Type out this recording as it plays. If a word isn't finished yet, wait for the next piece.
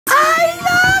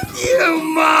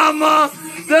mama.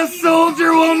 The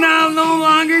soldier will now no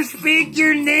longer speak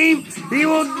your name. He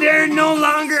will dare no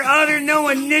longer utter no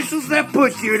initials that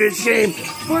put you to shame.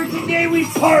 For today we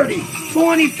party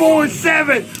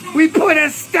 24/7. We put a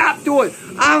stop to it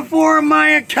on 4 of my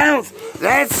accounts.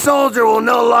 That soldier will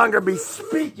no longer be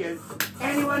speaking.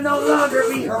 And he will no longer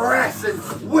be harassing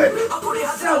women.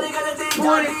 So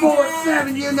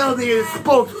 24/7, you know the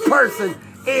spokesperson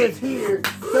is here.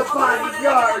 The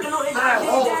bodyguard. I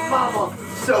hold mama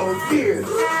so dear.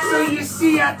 So you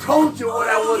see, I told you what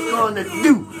I was going to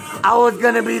do. I was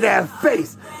going to be that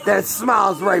face that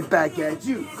smiles right back at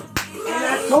you. And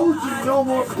I told you no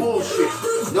more bullshit,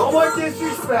 no more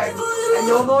disrespect, and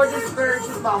no more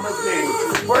disparaging mama's name.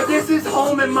 For this is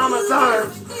home in mama's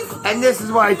arms, and this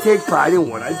is why I take pride in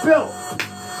what I built.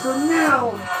 So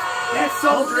now, that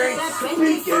soldier ain't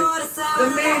speaking. The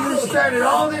man who started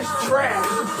all this trash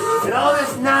and all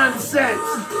this nonsense,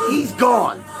 he's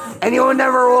gone. And he will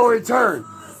never will return.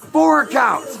 4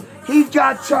 counts. He's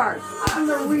got charged on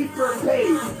the Reaper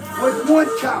page with 1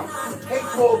 count,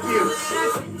 hateful abuse.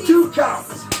 2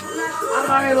 counts on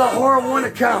my Lahore 1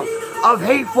 account of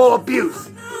hateful abuse.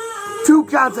 2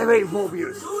 counts of hateful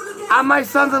abuse. On my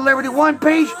Sons of Liberty 1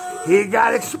 page, he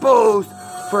got exposed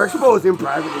for exposing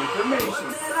private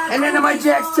information. And then on my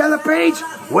Jax Teller page,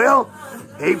 well,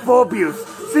 hateful abuse.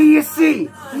 So you see,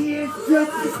 he is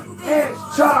guilty as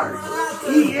charged.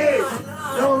 He is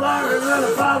no longer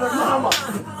gonna bother mama.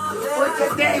 For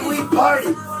today we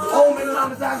party. Home in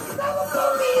mama's house.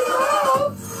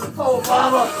 Oh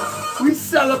mama, we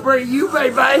celebrate you,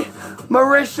 baby.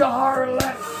 Marisha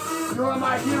Harlett, you are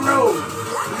my hero.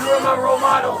 You are my role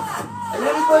model. And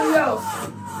anybody else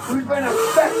who's been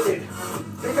affected,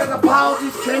 because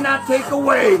apologies cannot take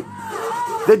away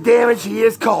the damage he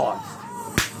has caused.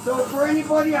 So for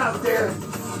anybody out there,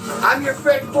 I'm your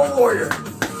faithful warrior.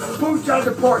 Boots on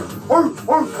the porch. I'm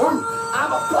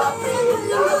a puppy.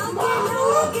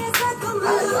 I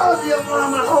love you,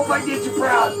 mama. I hope I did you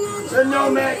proud. The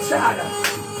Nomad Chada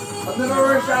of the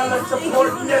Marisha Harlett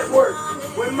Support Network.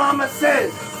 When mama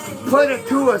says, put it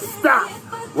to a stop,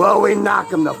 well, we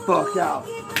knock him the fuck out.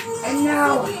 And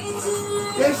now,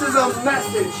 this is a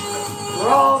message for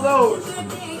all those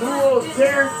who will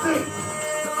dare think.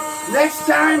 Next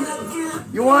time,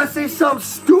 you want to say something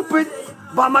stupid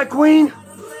about my queen?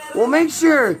 Well, make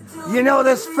sure you know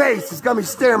this face is going to be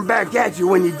staring back at you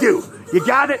when you do. You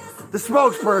got it? The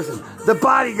spokesperson, the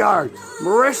bodyguard,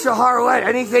 Marisha Harlett,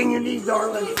 anything you need,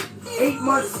 darling. 8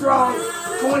 months strong,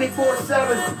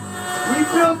 24/7. We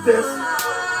built this.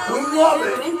 We love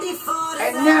it.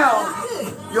 And now,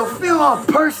 you'll feel how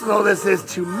personal this is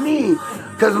to me,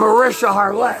 because Marisha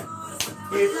Harlett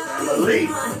is the lead.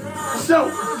 So,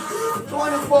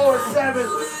 24/7,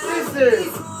 this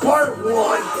is part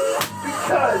 1,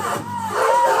 because I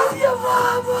love you,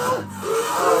 mama.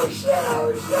 Oh shit,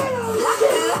 oh shit, oh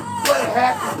shit. What a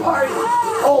happy party.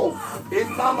 Oh, in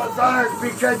mama's arms,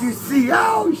 because you see,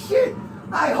 oh shit.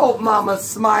 I hope mama's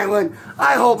smiling.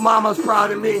 I hope mama's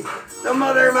proud of me. The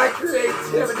mother of my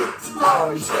creativity.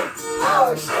 Oh shit,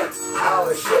 oh shit,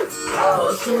 oh shit,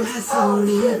 oh shit, oh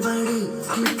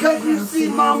shit. Because you see,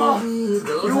 mama,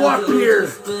 you are pure,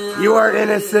 you are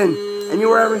innocent, and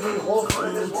you are everything wholesome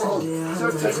in this world. So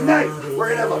tonight, we're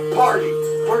gonna have a party.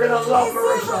 We're gonna love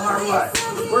Marisha Harlett.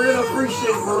 We're gonna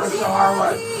appreciate Marisha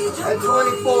Harlett. And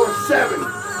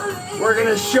 24/7, we're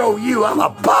gonna show you I'm a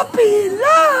puppy in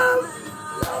love.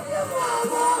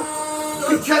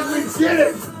 Because we did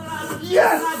it!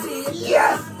 Yes!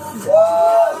 Yes!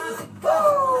 Woo!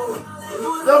 Woo!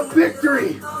 The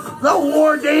victory! The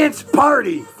war dance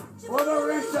party! For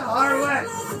Marisha Harlett,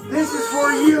 this is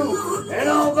for you and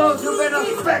all those who've been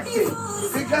affected.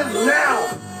 Because now,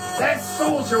 that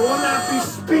soldier will not be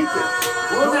speaking,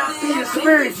 will not be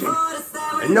disparaging,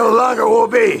 and no longer will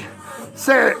be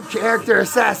character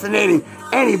assassinating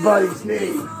anybody's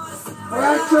name. For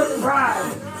I took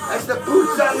pride as the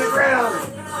boots on the ground,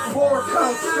 4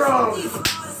 counts strong.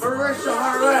 Marisha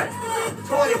Harlett,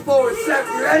 24/7.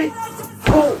 You ready?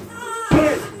 Boom,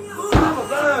 hit,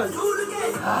 Ramadan.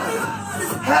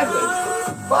 Heaven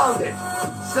found it,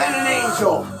 sent an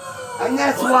angel, and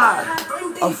that's why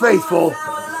a faithful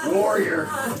warrior.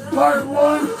 Part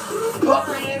 1,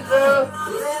 puppy in love.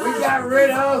 We got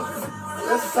rid of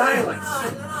the silence.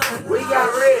 We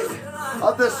got rid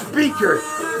of the speaker.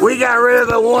 We got rid of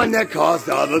the one that caused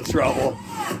all the trouble.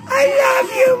 I love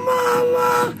you,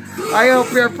 mama. I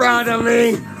hope you're proud of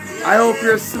me. I hope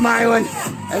you're smiling.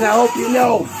 And I hope you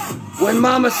know, when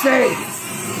mama say,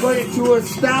 put it to a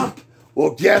stop,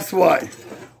 well, guess what?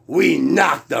 We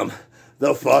knocked them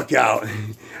the fuck out.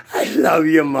 I love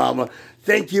you, mama.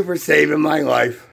 Thank you for saving my life.